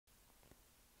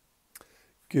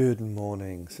Good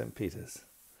morning, St. Peter's.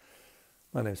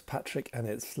 My name's Patrick, and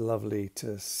it's lovely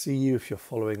to see you if you're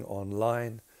following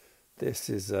online. This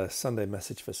is a Sunday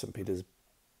message for St. Peter's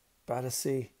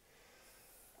Battersea,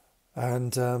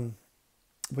 and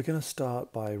we're going to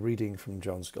start by reading from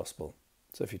John's Gospel.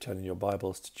 So if you turn in your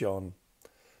Bibles to John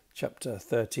chapter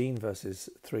 13, verses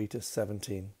 3 to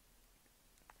 17,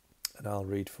 and I'll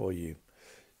read for you.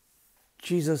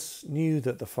 Jesus knew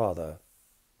that the Father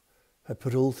had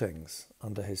put all things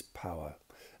under his power,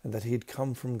 and that he had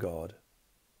come from God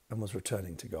and was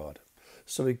returning to God.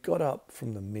 So he got up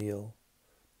from the meal,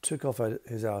 took off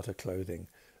his outer clothing,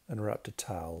 and wrapped a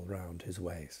towel round his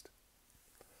waist.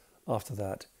 After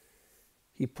that,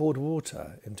 he poured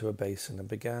water into a basin and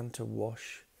began to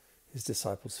wash his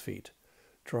disciples' feet,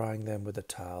 drying them with a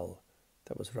towel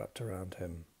that was wrapped around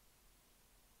him.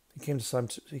 He came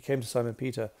to Simon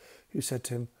Peter, who said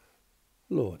to him,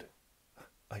 "Lord,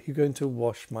 are you going to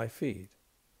wash my feet?"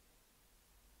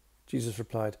 Jesus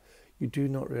replied, "You do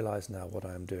not realize now what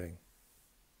I am doing,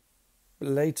 but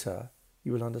later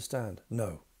you will understand."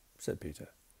 "No," said Peter,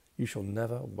 "you shall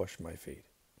never wash my feet."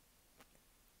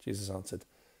 Jesus answered,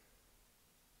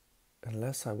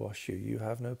 "Unless I wash you, you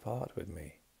have no part with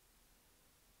me."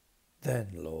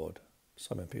 "Then, Lord,"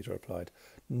 Simon Peter replied,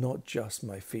 "not just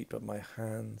my feet, but my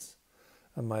hands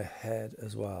and my head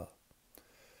as well."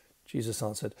 Jesus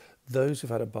answered, "Those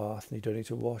who've had a bath need only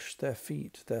to wash their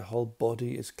feet. Their whole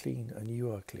body is clean, and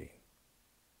you are clean,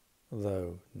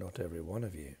 though not every one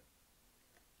of you."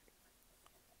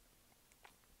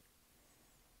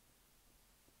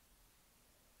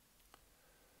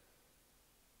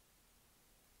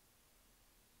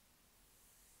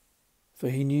 For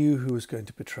he knew who was going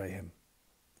to betray him,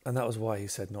 and that was why he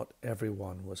said not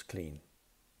everyone was clean.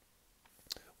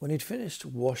 When he'd finished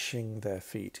washing their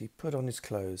feet, he put on his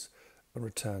clothes and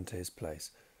returned to his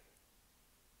place.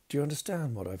 "Do you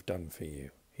understand what I've done for you?"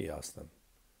 he asked them.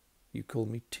 "You call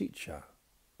me teacher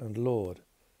and Lord,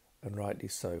 and rightly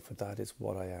so, for that is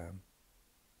what I am.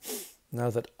 Now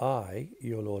that I,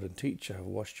 your Lord and teacher, have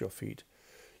washed your feet,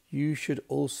 you should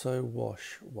also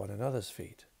wash one another's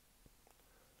feet.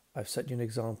 I've set you an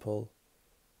example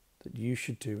that you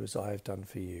should do as I have done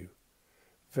for you.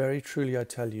 Very truly I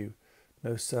tell you,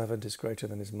 no servant is greater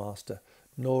than his master,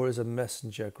 nor is a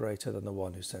messenger greater than the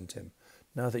one who sent him.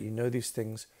 Now that you know these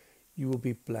things, you will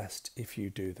be blessed if you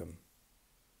do them."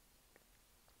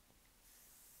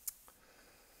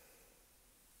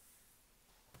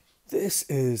 This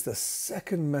is the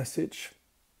second message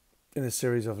in a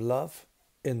series of love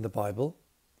in the Bible.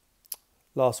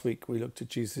 Last week we looked at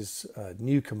Jesus'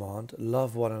 new command,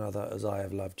 love one another as I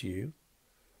have loved you.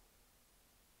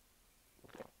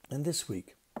 And this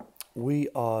week we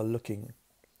are looking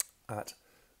at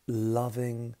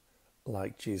loving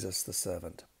like Jesus the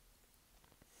servant.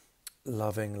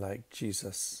 Loving like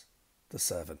Jesus the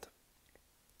servant.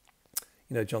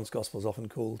 You know, John's Gospel is often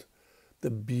called the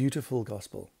beautiful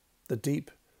gospel, the deep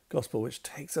gospel which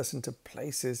takes us into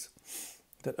places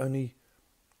that only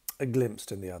are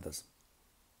glimpsed in the others.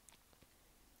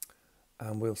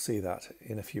 And we'll see that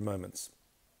in a few moments.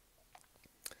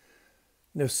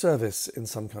 You know, service in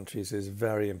some countries is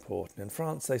very important. In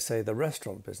France, they say the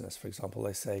restaurant business, for example,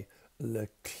 they say le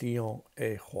client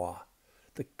est roi.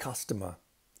 The customer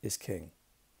is king.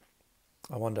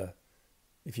 I wonder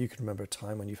if you can remember a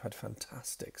time when you've had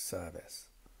fantastic service,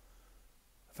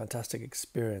 a fantastic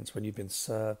experience when you've been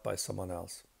served by someone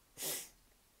else.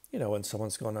 You know, when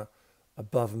someone's gone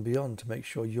above and beyond to make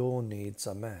sure your needs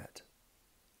are met.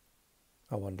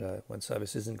 I wonder when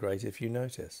service isn't great if you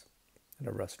notice. In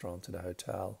a restaurant, in a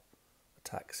hotel, a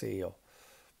taxi, or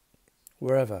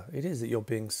wherever it is that you're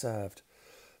being served.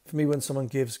 For me, when someone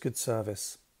gives good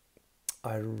service,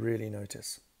 I really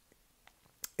notice.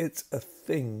 It's a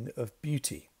thing of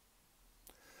beauty.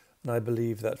 And I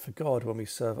believe that for God, when we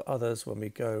serve others, when we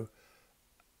go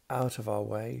out of our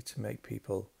way to make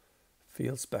people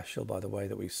feel special by the way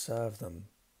that we serve them,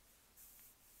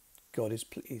 God is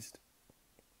pleased.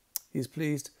 He's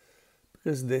pleased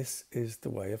because this is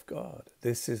the way of God.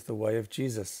 This is the way of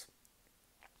Jesus.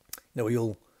 You know, we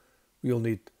all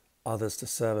need others to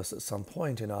serve us at some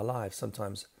point in our lives.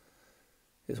 Sometimes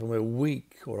it's when we're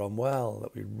weak or unwell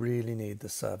that we really need the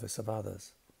service of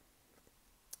others.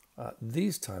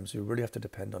 These times we really have to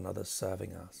depend on others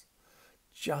serving us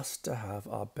just to have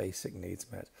our basic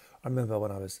needs met. I remember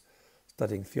when I was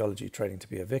studying theology, training to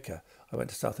be a vicar, I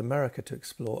went to South America to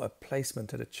explore a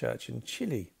placement at a church in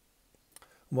Chile.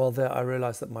 While there, I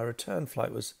realised that my return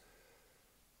flight was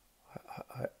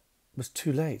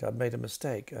too late. I'd made a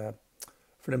mistake for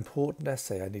an important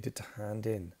essay I needed to hand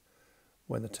in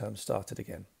when the term started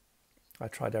again. I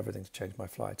tried everything to change my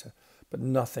flight, but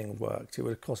nothing worked. It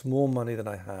would have cost more money than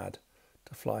I had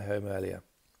to fly home earlier.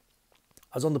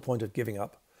 I was on the point of giving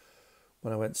up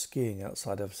when I went skiing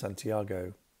outside of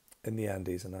Santiago in the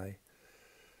Andes, and I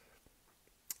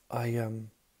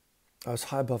was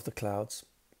high above the clouds,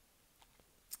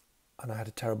 and I had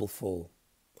a terrible fall.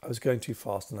 I was going too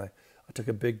fast, and I took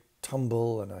a big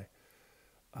tumble, and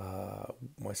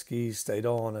my skis stayed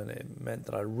on, and it meant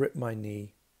that I ripped my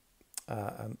knee,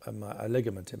 and a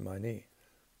ligament in my knee.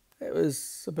 It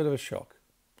was a bit of a shock,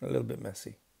 a little bit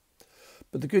messy.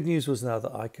 But the good news was now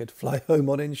that I could fly home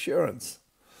on insurance.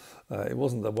 It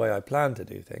wasn't the way I planned to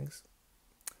do things.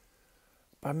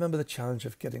 But I remember the challenge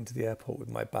of getting to the airport with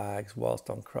my bags whilst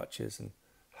on crutches and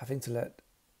having to let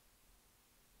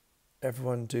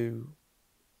everyone do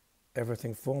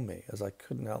everything for me, as I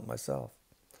couldn't help myself.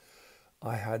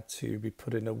 I had to be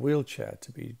put in a wheelchair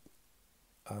to be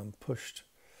pushed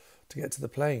to get to the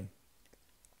plane.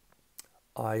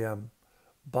 I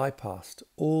bypassed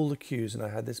all the queues, and I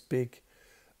had this big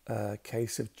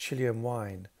case of Chilean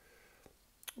wine,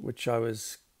 which I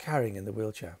was carrying in the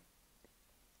wheelchair.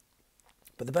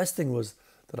 But the best thing was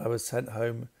that I was sent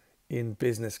home in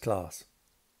business class.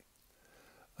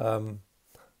 It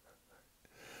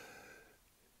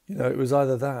was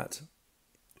either that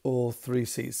or 3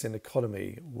 seats in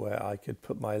economy where I could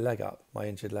put my leg up, my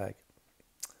injured leg.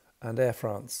 And Air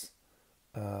France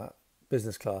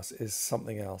business class is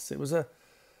something else. It was a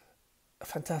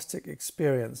fantastic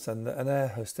experience, and an air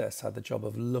hostess had the job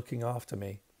of looking after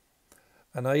me.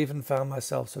 And I even found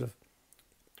myself sort of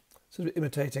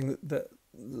imitating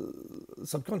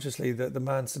subconsciously the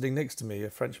man sitting next to me, a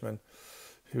Frenchman,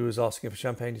 who was asking for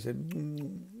champagne. He said,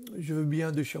 "Je veux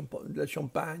bien de la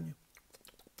champagne."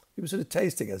 He was sort of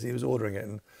tasting as he was ordering it,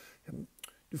 and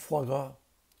du foie gras.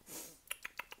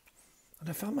 And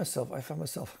I found myself, I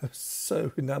was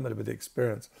so enamored with the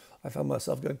experience. I found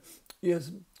myself going,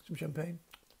 "Yes, some champagne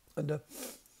and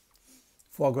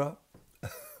foie gras."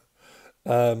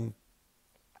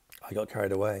 I got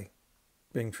carried away,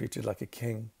 being treated like a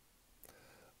king.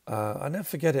 I never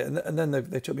forget it. And then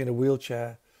they took me in a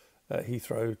wheelchair at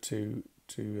Heathrow to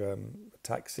a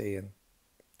taxi and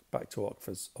back to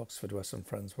Oxford, where some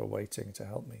friends were waiting to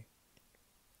help me.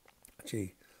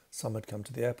 Actually, some had come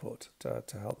to the airport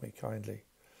to help me kindly.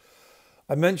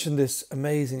 I mentioned this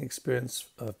amazing experience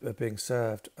of being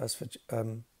served as for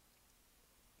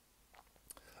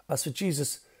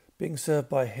Jesus, being served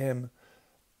by him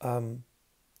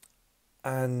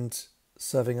and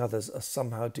serving others are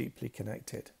somehow deeply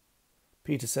connected.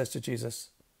 Peter says to Jesus,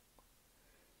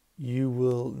 "You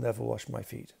will never wash my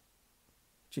feet."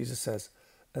 Jesus says,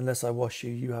 "Unless I wash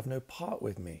you, you have no part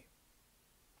with me."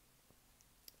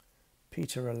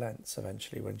 Peter relents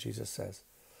eventually when Jesus says,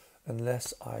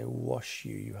 "Unless I wash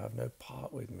you, you have no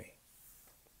part with me."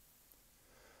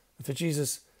 And for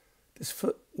Jesus, this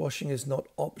foot washing is not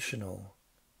optional.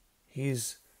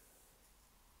 He's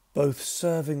both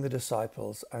serving the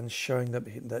disciples and showing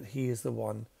them that he is the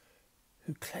one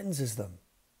who cleanses them.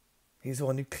 He's the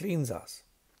one who cleans us.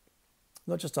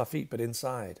 Not just our feet, but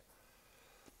inside.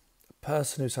 A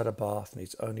person who's had a bath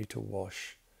needs only to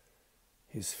wash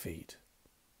his feet.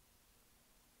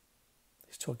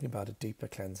 He's talking about a deeper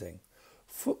cleansing.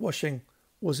 Foot washing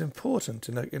was important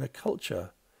in a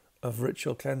culture of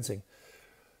ritual cleansing.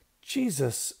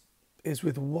 Jesus is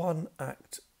with one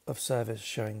act of service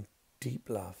showing deep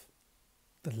love,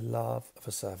 the love of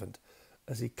a servant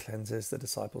as he cleanses the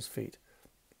disciples' feet.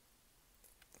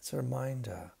 It's a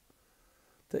reminder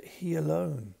that he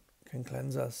alone can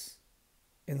cleanse us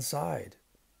inside.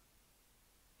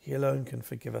 He alone can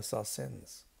forgive us our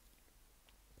sins.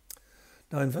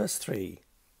 Now in verse 3,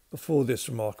 before this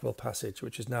remarkable passage,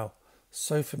 which is now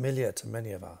so familiar to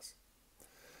many of us,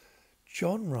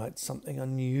 John writes something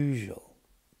unusual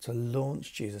to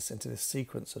launch Jesus into this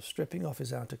sequence of stripping off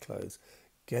his outer clothes,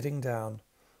 getting down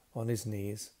on his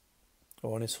knees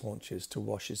or on his haunches to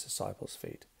wash his disciples'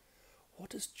 feet. What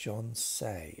does John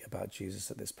say about Jesus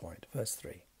at this point? Verse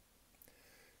 3.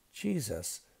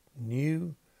 Jesus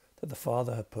knew that the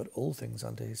Father had put all things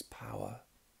under his power,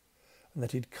 and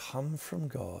that he'd come from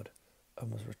God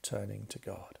and was returning to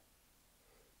God.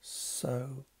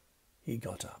 So he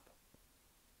got up.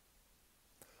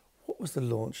 What was the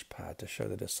launch pad to show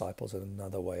the disciples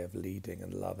another way of leading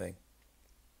and loving,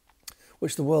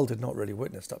 which the world had not really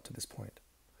witnessed up to this point?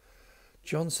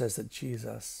 John says that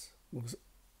Jesus was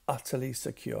utterly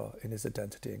secure in his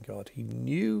identity in God. He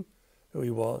knew who he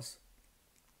was,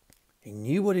 he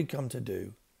knew what he'd come to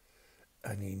do,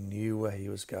 and he knew where he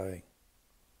was going.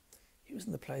 He was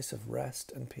in the place of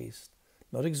rest and peace,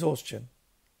 not exhaustion,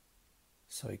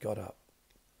 so he got up.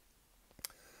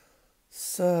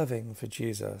 Serving for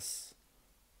Jesus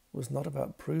was not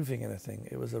about proving anything.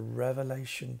 It was a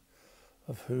revelation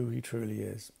of who he truly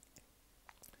is.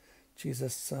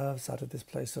 Jesus serves out of this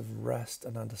place of rest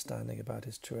and understanding about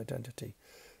his true identity.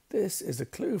 This is a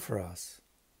clue for us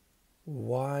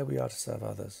why we are to serve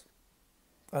others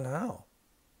and how.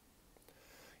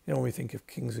 You know, when we think of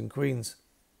kings and queens,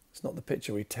 it's not the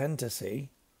picture we tend to see.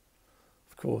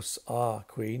 Of course, our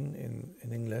Queen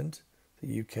in England,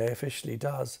 the UK, officially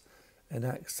does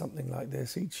enact something like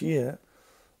this each year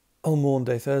on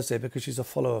Maundy Thursday because she's a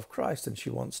follower of Christ and she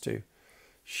wants to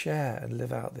share and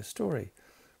live out this story.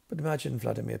 But imagine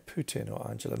Vladimir Putin or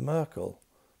Angela Merkel,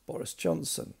 Boris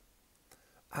Johnson,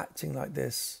 acting like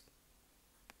this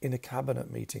in a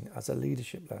cabinet meeting as a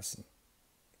leadership lesson.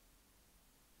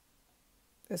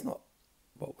 It's not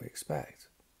what we expect.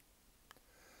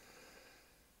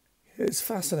 It's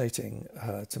fascinating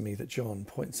to me that John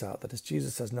points out that as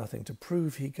Jesus has nothing to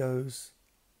prove, he goes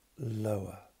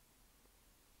lower.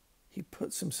 He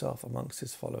puts himself amongst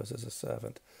his followers as a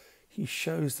servant. He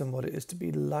shows them what it is to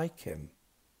be like him.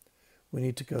 We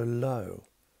need to go low.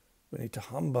 We need to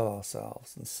humble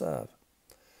ourselves and serve.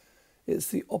 It's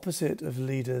the opposite of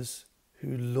leaders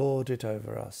who lord it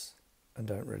over us and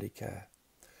don't really care.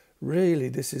 Really,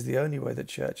 this is the only way that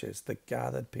churches, the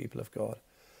gathered people of God,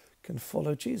 can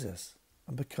follow Jesus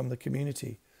and become the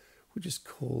community which is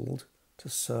called to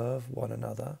serve one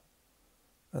another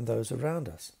and those around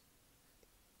us.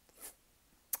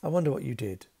 I wonder what you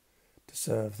did to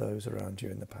serve those around you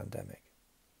in the pandemic.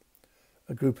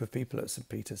 A group of people at St.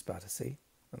 Peter's, Battersea,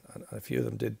 and a few of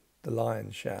them did the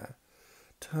lion's share,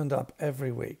 turned up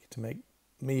every week to make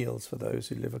meals for those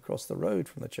who live across the road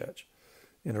from the church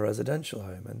in a residential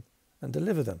home and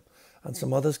deliver them. And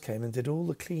some others came and did all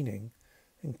the cleaning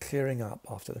and clearing up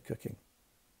after the cooking.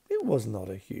 It wasn't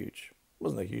a huge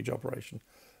operation,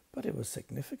 but it was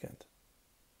significant.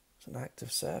 It was an act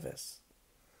of service.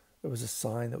 It was a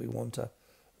sign that we want to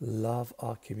love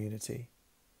our community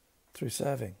through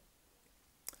serving.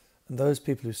 And those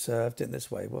people who served in this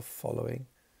way were following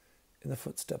in the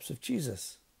footsteps of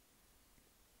Jesus.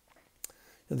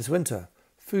 In this winter,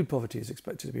 food poverty is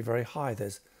expected to be very high.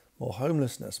 There's more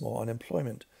homelessness, more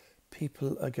unemployment.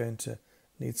 People are going to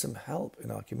need some help in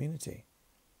our community.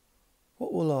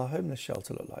 What will our homeless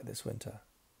shelter look like this winter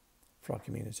for our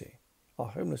community, our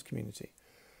homeless community?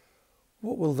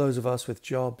 What will those of us with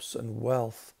jobs and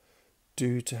wealth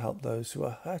do to help those who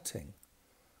are hurting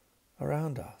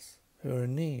around us, who are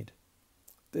in need?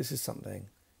 This is something,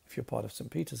 if you're part of St.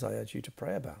 Peter's, I urge you to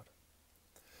pray about.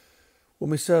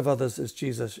 When we serve others as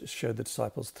Jesus showed the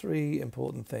disciples, three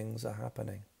important things are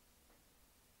happening.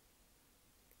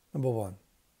 Number one,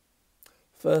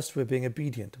 first, we're being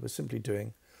obedient. We're simply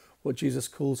doing what Jesus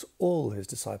calls all his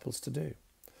disciples to do,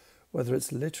 whether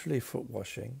it's literally foot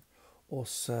washing or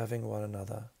serving one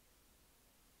another.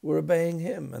 We're obeying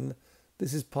him, and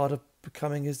this is part of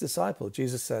becoming his disciple.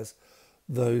 Jesus says,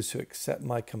 "Those who accept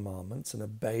my commandments and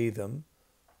obey them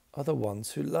are the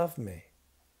ones who love me."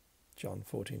 John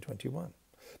 14:21.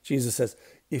 Jesus says,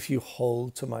 "If you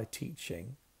hold to my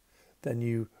teaching, then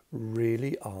you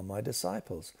really are my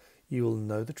disciples. You will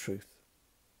know the truth,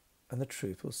 and the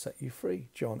truth will set you free."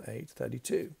 John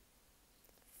 8:32.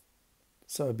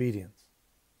 So obedience.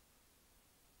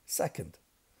 Second,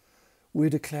 we're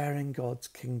declaring God's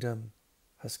kingdom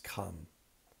has come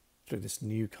through this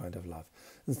new kind of love.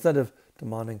 Instead of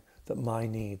demanding that my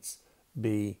needs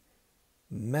be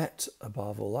met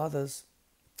above all others,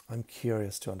 I'm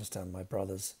curious to understand my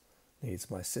brother's needs,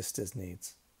 my sister's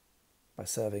needs. By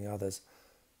serving others,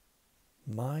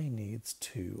 my needs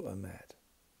too are met.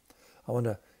 I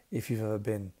wonder if you've ever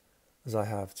been, as I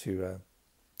have, to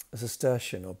a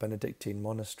Cistercian or Benedictine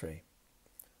monastery,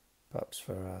 perhaps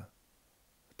for a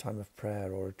time of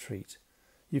prayer or retreat.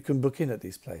 You can book in at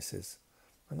these places.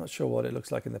 I'm not sure what it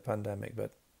looks like in the pandemic,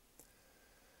 but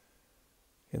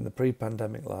in the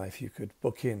pre-pandemic life, you could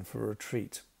book in for a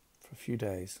retreat for a few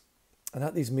days. And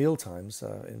at these meal times,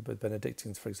 with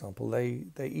Benedictines, for example, they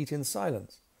eat in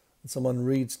silence and someone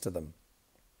reads to them.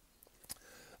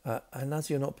 And as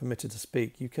you're not permitted to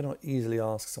speak, you cannot easily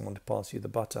ask someone to pass you the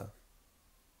butter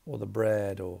or the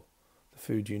bread or the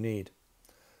food you need.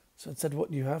 So instead,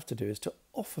 what you have to do is to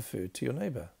offer food to your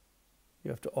neighbour.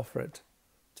 You have to offer it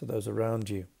to those around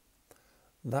you.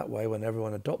 That way, when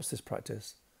everyone adopts this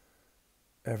practice,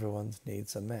 everyone's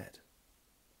needs are met.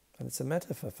 And it's a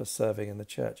metaphor for serving in the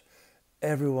church.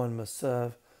 Everyone must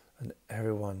serve, and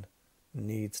everyone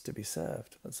needs to be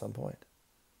served at some point.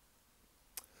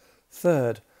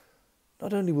 Third,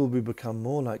 not only will we become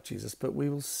more like Jesus, but we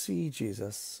will see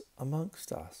Jesus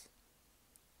amongst us.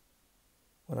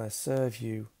 When I serve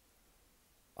you,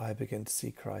 I begin to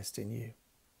see Christ in you.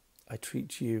 I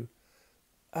treat you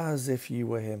as if you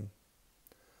were him.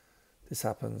 This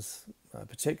happens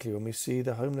particularly when we see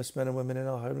the homeless men and women in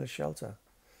our homeless shelter.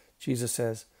 Jesus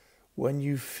says, when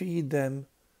you feed them,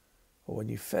 or when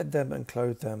you fed them and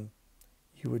clothed them,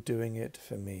 you were doing it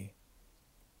for me.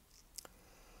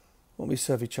 When we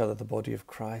serve each other, the body of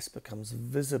Christ becomes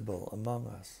visible among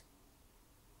us.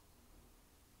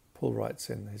 Paul writes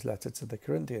in his letter to the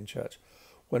Corinthian church,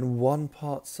 when one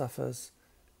part suffers,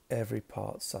 every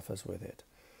part suffers with it.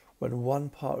 When one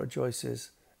part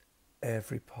rejoices,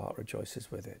 every part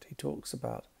rejoices with it. He talks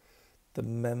about the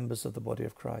members of the body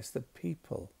of Christ, the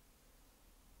people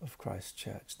of Christ's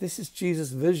church. This is Jesus'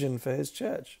 vision for his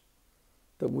church,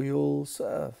 that we all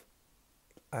serve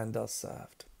and are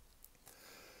served.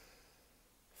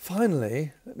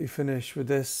 Finally, let me finish with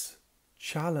this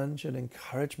challenge and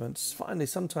encouragement. Finally,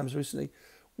 sometimes recently,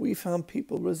 we found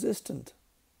people resistant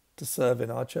to serve in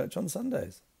our church on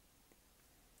Sundays.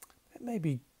 There may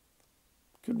be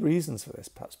good reasons for this.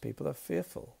 Perhaps people are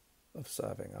fearful of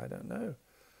serving. I don't know.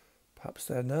 Perhaps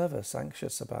they're nervous,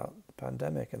 anxious about the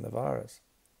pandemic and the virus.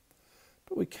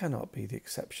 But we cannot be the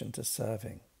exception to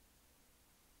serving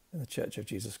in the Church of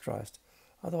Jesus Christ.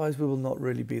 Otherwise, we will not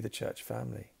really be the church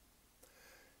family.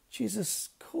 Jesus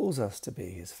calls us to be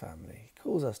his family. He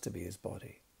calls us to be his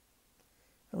body.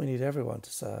 And we need everyone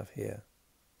to serve here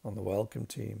on the welcome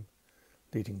team,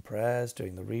 leading prayers,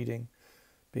 doing the reading,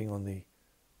 being on the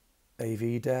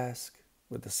AV desk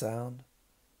with the sound,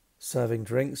 serving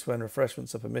drinks when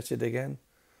refreshments are permitted again.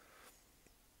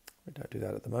 We don't do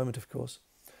that at the moment, of course.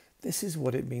 This is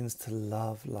what it means to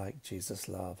love like Jesus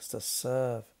loves, to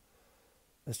serve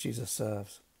as Jesus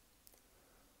serves.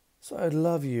 So I'd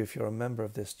love you, if you're a member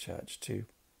of this church, to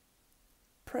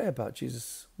pray about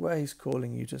Jesus, where he's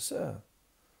calling you to serve.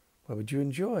 Where would you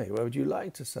enjoy? Where would you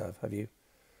like to serve? Have you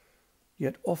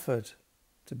yet offered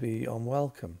to be on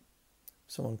welcome?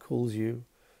 Someone calls you,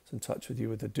 is in touch with you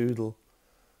with a doodle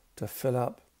to fill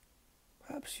up.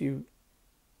 Perhaps you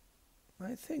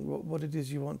might think what it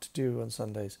is you want to do on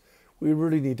Sundays. We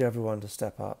really need everyone to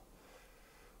step up.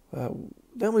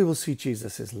 Then we will see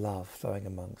Jesus' love flowing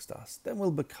amongst us. Then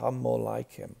we'll become more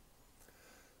like him.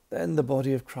 Then the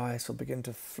body of Christ will begin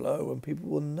to flow and people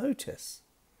will notice.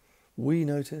 We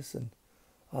notice and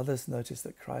others notice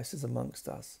that Christ is amongst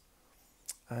us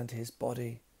and his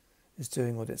body is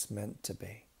doing what it's meant to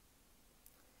be.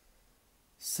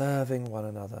 Serving one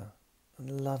another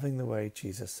and loving the way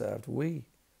Jesus served, we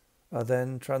are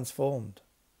then transformed.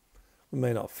 We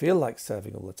may not feel like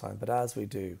serving all the time, but as we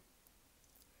do,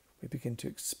 we begin to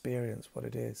experience what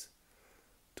it is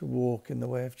to walk in the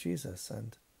way of Jesus,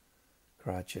 and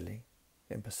gradually,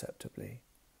 imperceptibly,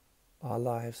 our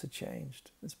lives are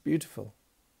changed. It's beautiful,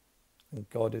 and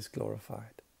God is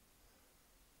glorified.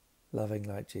 Loving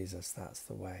like Jesus, that's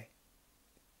the way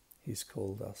he's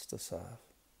called us to serve.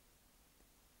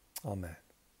 Amen.